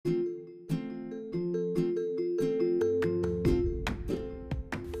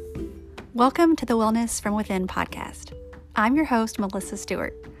Welcome to the Wellness from Within podcast. I'm your host, Melissa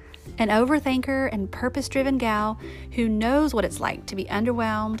Stewart, an overthinker and purpose-driven gal who knows what it's like to be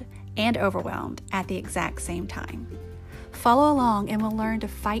underwhelmed and overwhelmed at the exact same time. Follow along and we'll learn to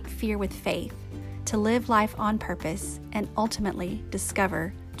fight fear with faith, to live life on purpose, and ultimately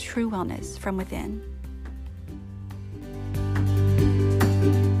discover true wellness from within.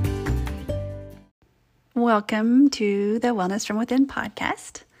 Welcome to the Wellness from Within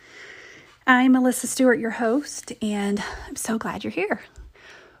podcast. I'm Melissa Stewart, your host, and I'm so glad you're here.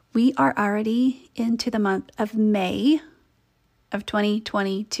 We are already into the month of May of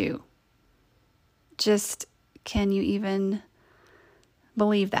 2022. Just, can you even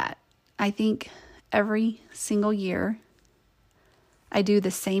believe that? I think every single year I do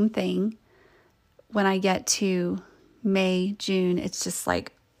the same thing. When I get to May, June, it's just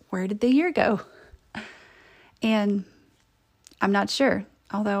like, where did the year go? And I'm not sure,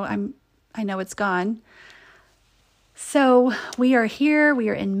 although I know it's gone. So we are here, we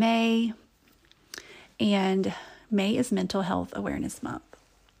are in May, and May is Mental Health Awareness Month.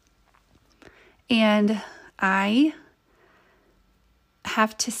 And I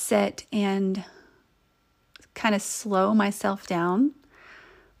have to sit and kind of slow myself down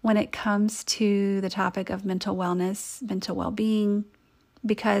when it comes to the topic of mental wellness, mental well-being,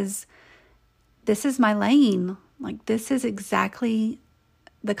 because this is my lane. Like, this is exactly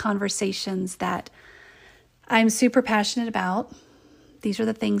the conversations that I'm super passionate about. These are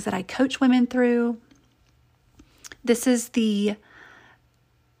the things that I coach women through. This is the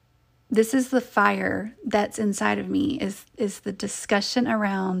fire that's inside of me, is the discussion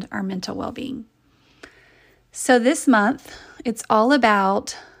around our mental well-being. So this month, it's all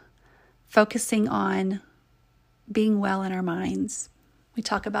about focusing on being well in our minds. We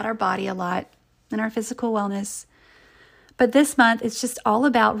talk about our body a lot and our physical wellness. But this month, it's just all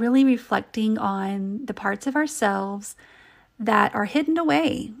about really reflecting on the parts of ourselves that are hidden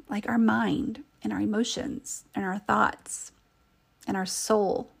away, like our mind and our emotions and our thoughts and our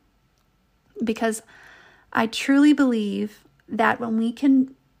soul. Because I truly believe that when we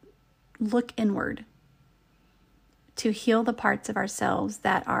can look inward to heal the parts of ourselves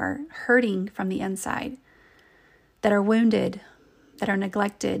that are hurting from the inside, that are wounded, that are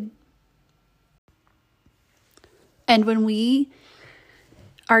neglected, and when we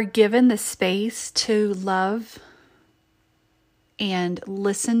are given the space to love and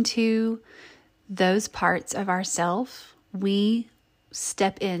listen to those parts of ourselves, we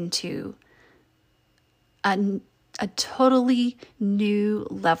step into a totally new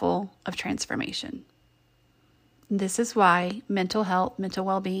level of transformation. This is why mental health, mental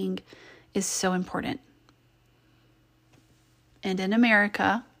well-being is so important. And in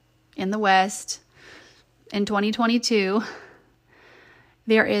America, in the West, in 2022,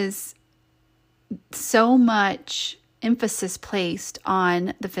 there is so much emphasis placed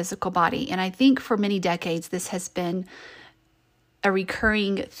on the physical body. And I think for many decades, this has been a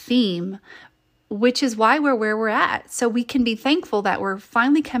recurring theme, which is why we're where we're at. So we can be thankful that we're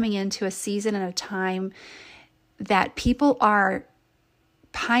finally coming into a season and a time that people are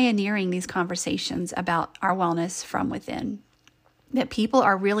pioneering these conversations about our wellness from within, that people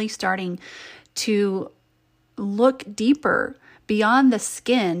are really starting to look deeper beyond the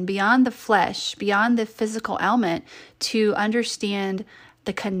skin, beyond the flesh, beyond the physical element, to understand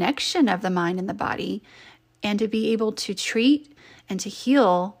the connection of the mind and the body, and to be able to treat and to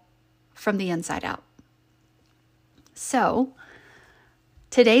heal from the inside out. So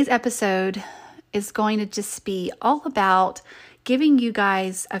today's episode is going to just be all about giving you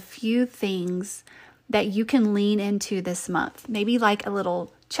guys a few things that you can lean into this month. Maybe like a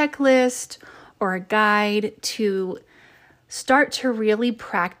little checklist or a guide to start to really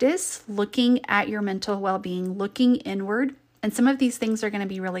practice looking at your mental well-being, looking inward. And some of these things are going to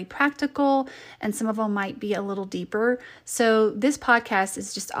be really practical, and some of them might be a little deeper. So this podcast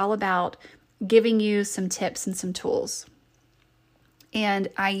is just all about giving you some tips and some tools. And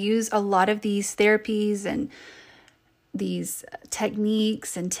I use a lot of these therapies and these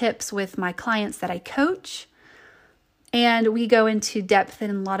techniques and tips with my clients that I coach. And we go into depth in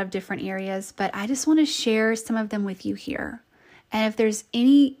a lot of different areas, but I just want to share some of them with you here. And if there's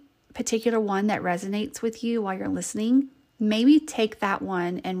any particular one that resonates with you while you're listening, maybe take that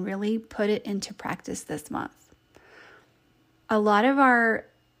one and really put it into practice this month. A lot of our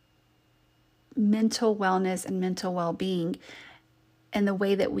mental wellness and mental well-being and the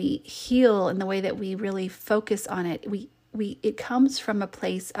way that we heal and the way that we really focus on it, it comes from a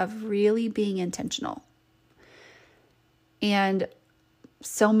place of really being intentional. And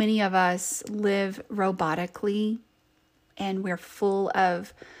so many of us live robotically, and we're full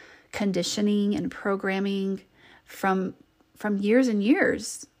of conditioning and programming from years and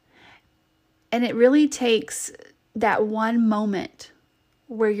years. And it really takes that one moment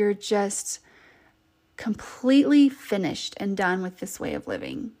where you're just completely finished and done with this way of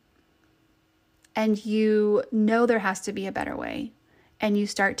living. And you know there has to be a better way. And you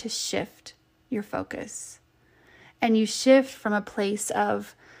start to shift your focus. And you shift from a place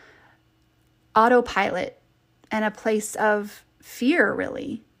of autopilot and a place of fear,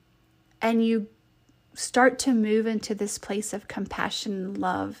 really. And you start to move into this place of compassion and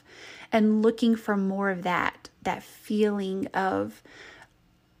love and looking for more of that feeling of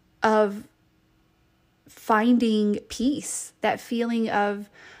finding peace, that feeling of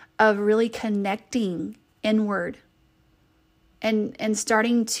really connecting inward and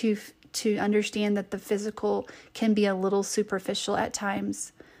starting to understand that the physical can be a little superficial at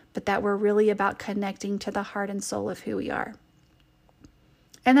times, but that we're really about connecting to the heart and soul of who we are.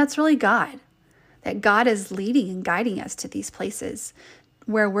 And that's really God, that God is leading and guiding us to these places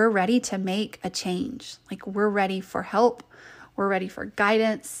where we're ready to make a change. Like we're ready for help, we're ready for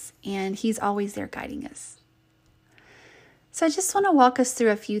guidance, and He's always there guiding us. So I just want to walk us through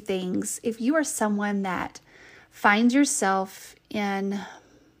a few things. If you are someone that finds yourself in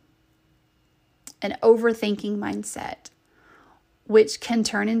an overthinking mindset, which can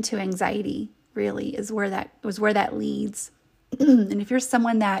turn into anxiety, really is where that leads. And if you're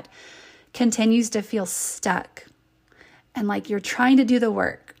someone that continues to feel stuck and like you're trying to do the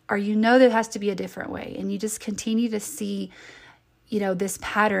work, or you know there has to be a different way, and you just continue to see, this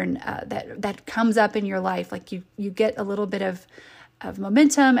pattern that comes up in your life, like you get a little bit of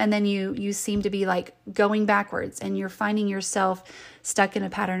momentum, and then you seem to be like going backwards, and you're finding yourself stuck in a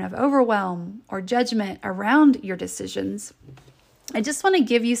pattern of overwhelm or judgment around your decisions. I just want to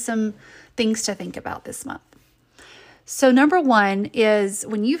give you some things to think about this month. So number one is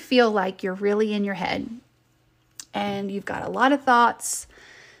when you feel like you're really in your head and you've got a lot of thoughts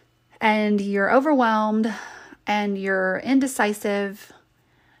and you're overwhelmed and you're indecisive,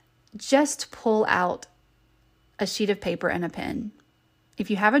 just pull out a sheet of paper and a pen. If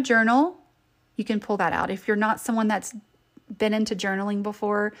you have a journal, you can pull that out. If you're not someone that's been into journaling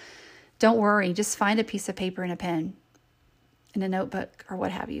before, don't worry. Just find a piece of paper and a pen in a notebook or what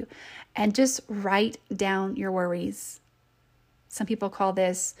have you, and just write down your worries. Some people call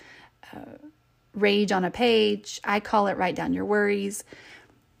this rage on a page. I call it write down your worries.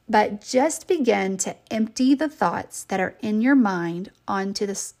 But just begin to empty the thoughts that are in your mind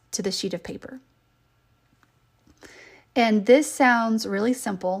onto to the sheet of paper. And this sounds really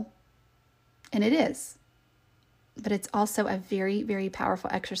simple, and it is. But it's also a very, very powerful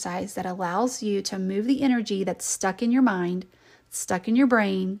exercise that allows you to move the energy that's stuck in your mind, stuck in your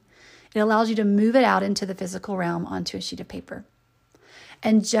brain. It allows you to move it out into the physical realm onto a sheet of paper.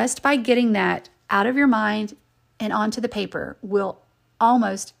 And just by getting that out of your mind and onto the paper will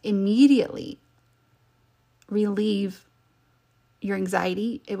almost immediately relieve your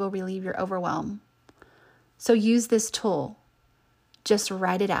anxiety. It will relieve your overwhelm. So use this tool. Just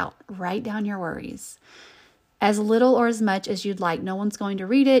write it out. Write down your worries. As little or as much as you'd like. No one's going to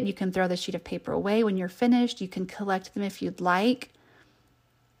read it. You can throw the sheet of paper away when you're finished. You can collect them if you'd like.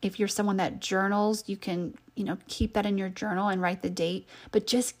 If you're someone that journals, you can, keep that in your journal and write the date, but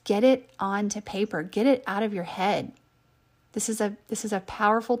just get it onto paper. Get it out of your head. This is a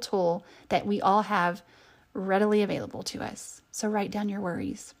powerful tool that we all have readily available to us. So write down your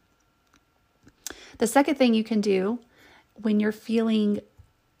worries. The second thing you can do when you're feeling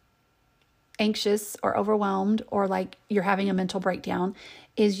anxious or overwhelmed or like you're having a mental breakdown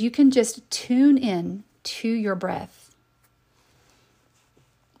is you can just tune in to your breath.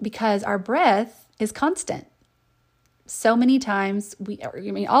 Because our breath is constant. So many times,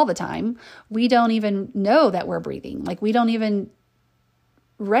 all the time, we don't even know that we're breathing. Like we don't even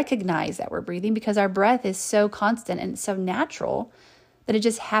recognize that we're breathing because our breath is so constant and so natural that it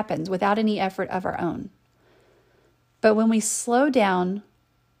just happens without any effort of our own. But when we slow down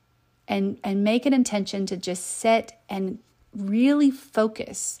and make an intention to just sit and really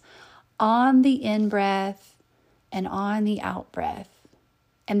focus on the in-breath and on the out-breath,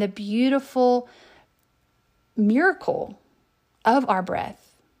 and the beautiful miracle of our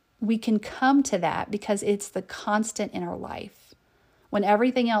breath, we can come to that because it's the constant in our life. When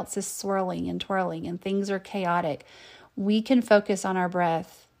everything else is swirling and twirling and things are chaotic, we can focus on our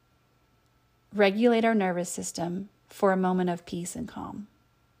breath, regulate our nervous system for a moment of peace and calm.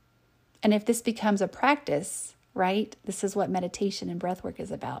 And if this becomes a practice, right? This is what meditation and breath work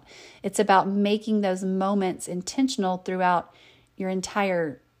is about. It's about making those moments intentional throughout your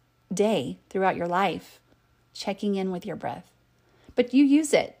entire day, throughout your life, checking in with your breath. But you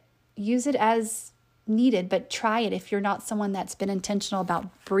use it. use it as needed, but try it if you're not someone that's been intentional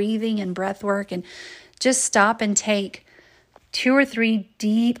about breathing and breath work. And just stop and take 2 or 3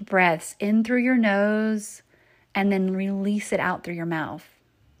 deep breaths in through your nose and then release it out through your mouth.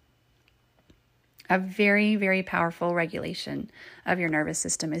 A very, very powerful regulation of your nervous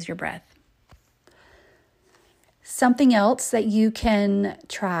system is your breath. Something else that you can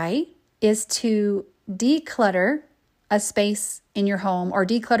try is to declutter a space in your home or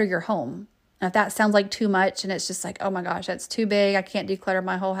declutter your home. Now, if that sounds like too much and it's just like, oh my gosh, that's too big, I can't declutter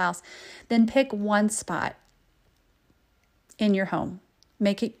my whole house, then pick one spot in your home.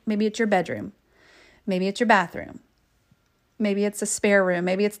 Maybe it's your bedroom. Maybe it's your bathroom. Maybe it's a spare room.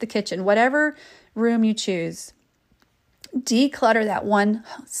 Maybe it's the kitchen. Whatever room you choose, declutter that one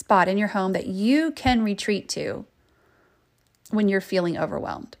spot in your home that you can retreat to when you're feeling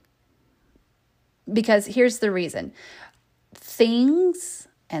overwhelmed. Because here's the reason. Things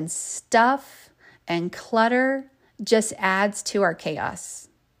and stuff and clutter just adds to our chaos.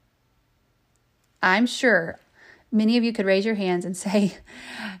 I'm sure many of you could raise your hands and say,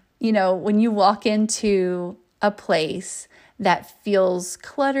 when you walk into a place that feels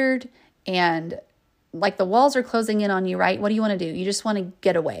cluttered and like the walls are closing in on you, right? What do you want to do? You just want to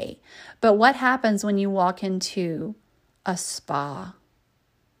get away. But what happens when you walk into a spa?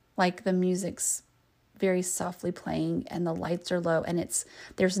 Like the music's very softly playing and the lights are low and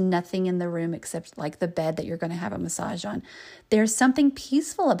there's nothing in the room except like the bed that you're going to have a massage on. There's something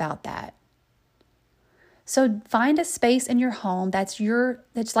peaceful about that. So find a space in your home that's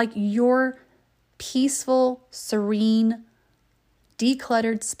like your peaceful, serene,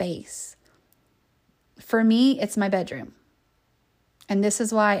 decluttered space. For me, it's my bedroom. And this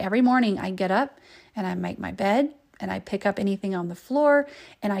is why every morning I get up and I make my bed and I pick up anything on the floor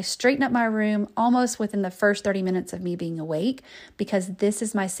and I straighten up my room almost within the first 30 minutes of me being awake, because this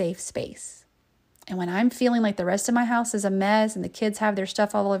is my safe space. And when I'm feeling like the rest of my house is a mess and the kids have their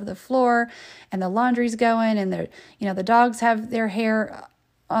stuff all over the floor and the laundry's going and the dogs have their hair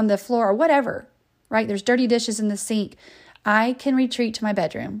on the floor or whatever, right? There's dirty dishes in the sink. I can retreat to my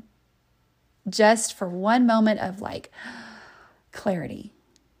bedroom just for one moment of like clarity.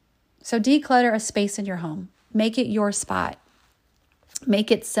 So declutter a space in your home. Make it your spot.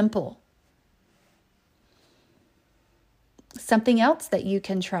 Make it simple. Something else that you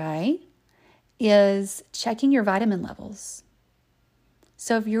can try is checking your vitamin levels.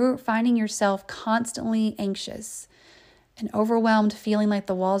 So if you're finding yourself constantly anxious and overwhelmed, feeling like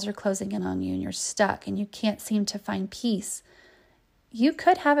the walls are closing in on you and you're stuck and you can't seem to find peace, you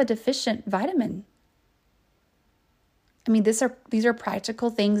could have a deficient vitamin. I mean, these are practical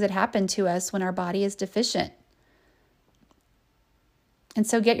things that happen to us when our body is deficient. And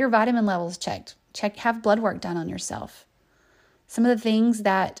so get your vitamin levels checked. Have blood work done on yourself. Some of the things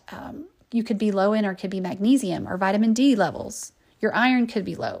that you could be low in could be magnesium or vitamin D levels. Your iron could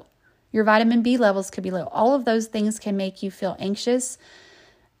be low. Your vitamin B levels could be low. All of those things can make you feel anxious,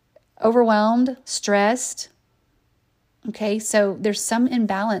 overwhelmed, stressed. Okay, so there's some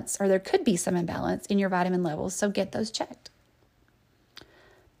imbalance, or there could be some imbalance in your vitamin levels, so get those checked.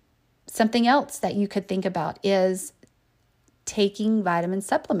 Something else that you could think about is taking vitamin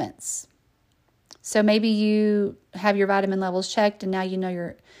supplements. So maybe you have your vitamin levels checked and now you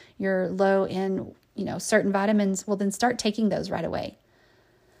know you're low in, certain vitamins. Well, then start taking those right away.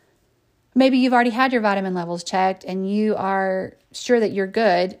 Maybe you've already had your vitamin levels checked and you are sure that you're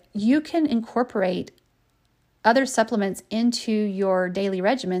good. You can incorporate other supplements into your daily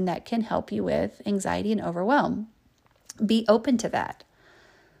regimen that can help you with anxiety and overwhelm. Be open to that.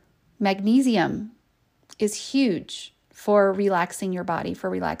 Magnesium is huge for relaxing your body,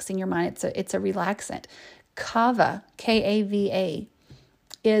 for relaxing your mind. It's a relaxant. Kava, Kava,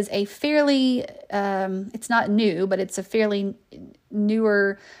 is a fairly, it's not new, but it's a fairly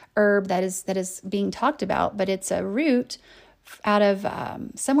newer herb that is being talked about, but it's a root out of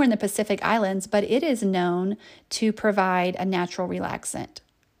somewhere in the Pacific Islands, but it is known to provide a natural relaxant.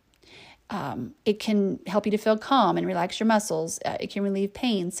 It can help you to feel calm and relax your muscles. It can relieve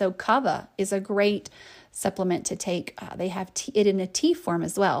pain. So kava is a great supplement to take. They have it in a tea form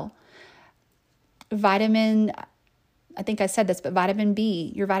as well. Vitamin, I think I said this, but vitamin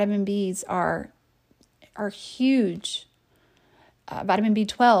B, your vitamin Bs are huge. Vitamin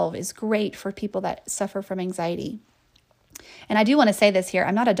B12 is great for people that suffer from anxiety. And I do want to say this here.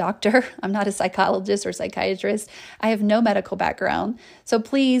 I'm not a doctor. I'm not a psychologist or psychiatrist. I have no medical background. So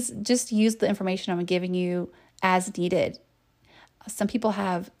please just use the information I'm giving you as needed. Some people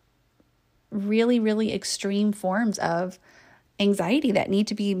have really, really extreme forms of anxiety that need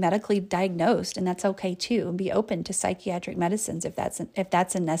to be medically diagnosed, and that's okay too. And be open to psychiatric medicines if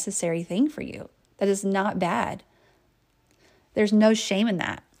that's a necessary thing for you. That is not bad. There's no shame in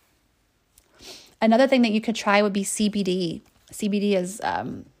that. Another thing that you could try would be CBD. CBD has,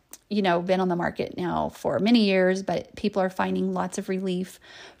 been on the market now for many years, but people are finding lots of relief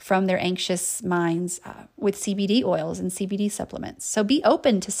from their anxious minds with CBD oils and CBD supplements. So be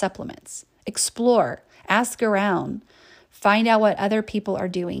open to supplements. Explore. Ask around. Find out what other people are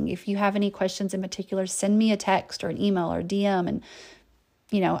doing. If you have any questions in particular, send me a text or an email or DM. And,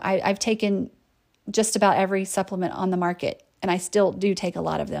 I've taken just about every supplement on the market, and I still do take a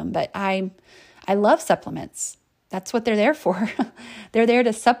lot of them, but I love supplements. That's what they're there for. They're there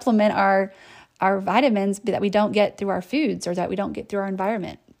to supplement our vitamins that we don't get through our foods or that we don't get through our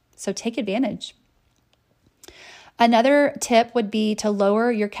environment. So take advantage. Another tip would be to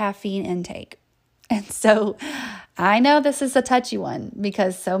lower your caffeine intake. And so I know this is a touchy one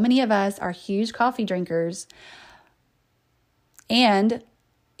because so many of us are huge coffee drinkers, and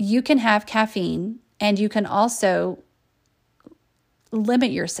you can have caffeine and you can also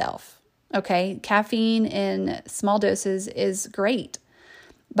limit yourself. Okay, caffeine in small doses is great,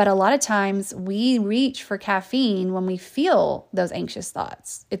 but a lot of times we reach for caffeine when we feel those anxious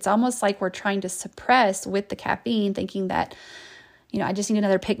thoughts. It's almost like we're trying to suppress with the caffeine, thinking that, I just need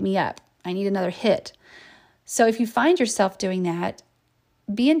another pick me up. I need another hit. So if you find yourself doing that,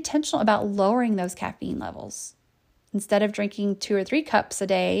 be intentional about lowering those caffeine levels. Instead of drinking 2 or 3 cups a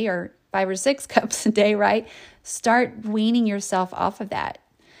day or 5 or 6 cups a day, right? Start weaning yourself off of that.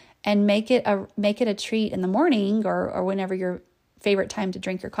 And make it a treat in the morning or whenever your favorite time to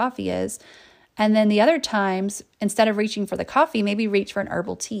drink your coffee is. And then the other times, instead of reaching for the coffee, maybe reach for an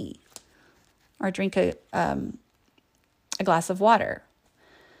herbal tea or drink a glass of water.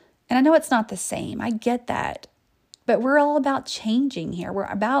 And I know it's not the same. I get that. But we're all about changing here. We're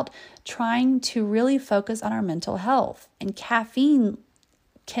about trying to really focus on our mental health. And caffeine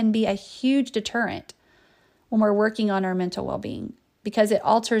can be a huge deterrent when we're working on our mental well-being, because it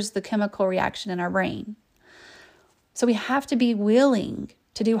alters the chemical reaction in our brain. So we have to be willing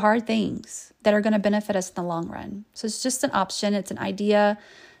to do hard things that are going to benefit us in the long run. So it's just an option. It's an idea.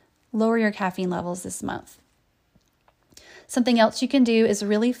 Lower your caffeine levels this month. Something else you can do is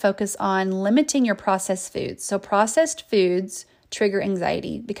really focus on limiting your processed foods. So processed foods trigger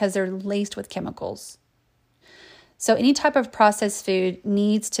anxiety because they're laced with chemicals. So any type of processed food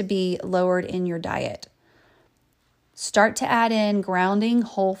needs to be lowered in your diet. Start to add in grounding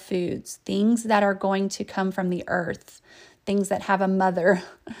whole foods, things that are going to come from the earth, things that have a mother.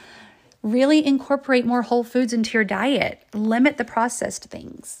 Really incorporate more whole foods into your diet. Limit the processed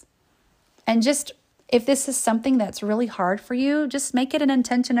things. And just, if this is something that's really hard for you, just make it an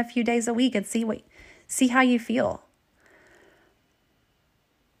intention a few days a week and see how you feel.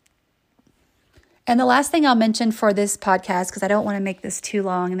 And the last thing I'll mention for this podcast, because I don't want to make this too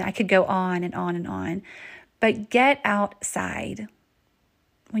long, and I could go on and on and on, but get outside.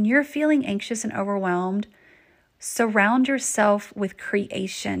 When you're feeling anxious and overwhelmed, surround yourself with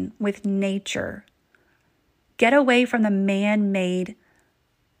creation, with nature. Get away from the man-made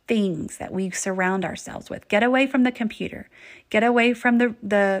things that we surround ourselves with. Get away from the computer. Get away from the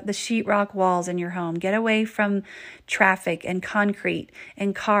sheetrock walls in your home. Get away from traffic and concrete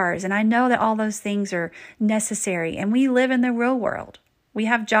and cars. And I know that all those things are necessary, and we live in the real world. We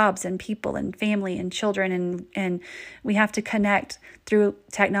have jobs and people and family and children, and we have to connect through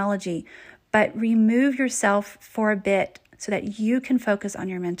technology. But remove yourself for a bit so that you can focus on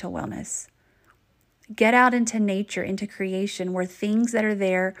your mental wellness. Get out into nature, into creation, where things that are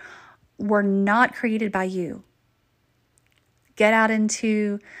there were not created by you. Get out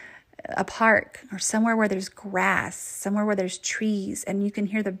into a park or somewhere where there's grass, somewhere where there's trees, and you can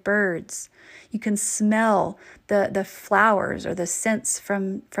hear the birds. You can smell the flowers or the scents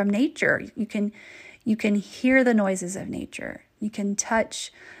from nature. You can hear the noises of nature. You can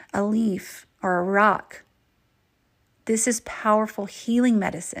touch a leaf or a rock. This is powerful healing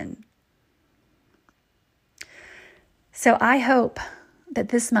medicine. So I hope that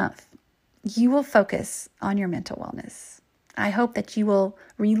this month you will focus on your mental wellness. I hope that you will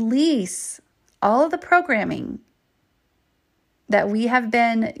release all of the programming that we have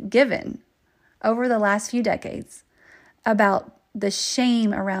been given over the last few decades about the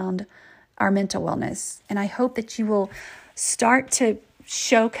shame around our mental wellness. And I hope that you will start to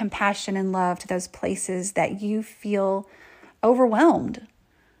show compassion and love to those places that you feel overwhelmed,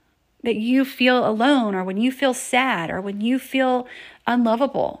 that you feel alone, or when you feel sad, or when you feel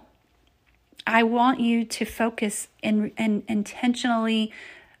unlovable. I want you to focus and intentionally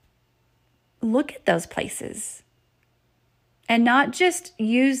look at those places and not just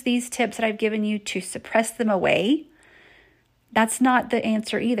use these tips that I've given you to suppress them away. That's not the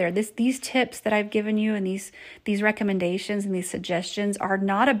answer either. These tips that I've given you and these recommendations and these suggestions are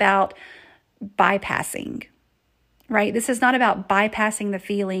not about bypassing, right? This is not about bypassing the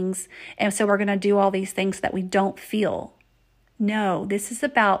feelings, and so we're going to do all these things so that we don't feel. No, this is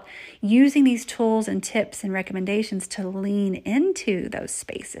about using these tools and tips and recommendations to lean into those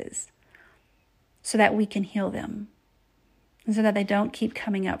spaces so that we can heal them and so that they don't keep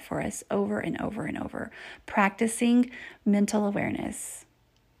coming up for us over and over and over. Practicing mental awareness.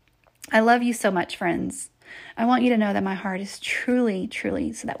 I love you so much, friends. I want you to know that my heart is truly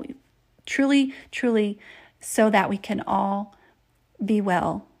so that we can all be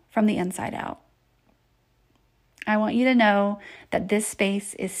well from the inside out. I want you to know that this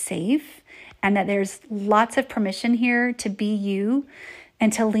space is safe and that there's lots of permission here to be you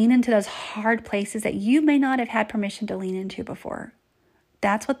and to lean into those hard places that you may not have had permission to lean into before.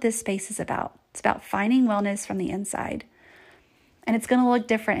 That's what this space is about. It's about finding wellness from the inside. And it's going to look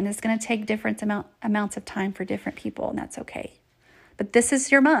different, and it's going to take different amounts of time for different people, and that's okay. But this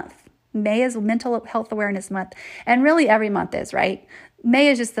is your month. May is Mental Health Awareness Month, and really every month is, right? May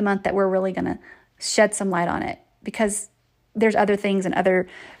is just the month that we're really going to shed some light on it, because there's other things and other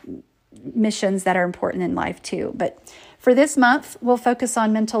missions that are important in life too. But for this month, we'll focus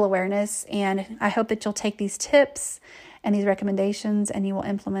on mental awareness, and I hope that you'll take these tips and these recommendations and you will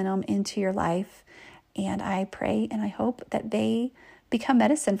implement them into your life. And I pray and I hope that they become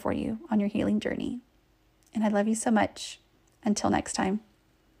medicine for you on your healing journey. And I love you so much. Until next time,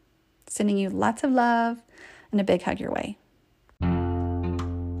 sending you lots of love and a big hug your way.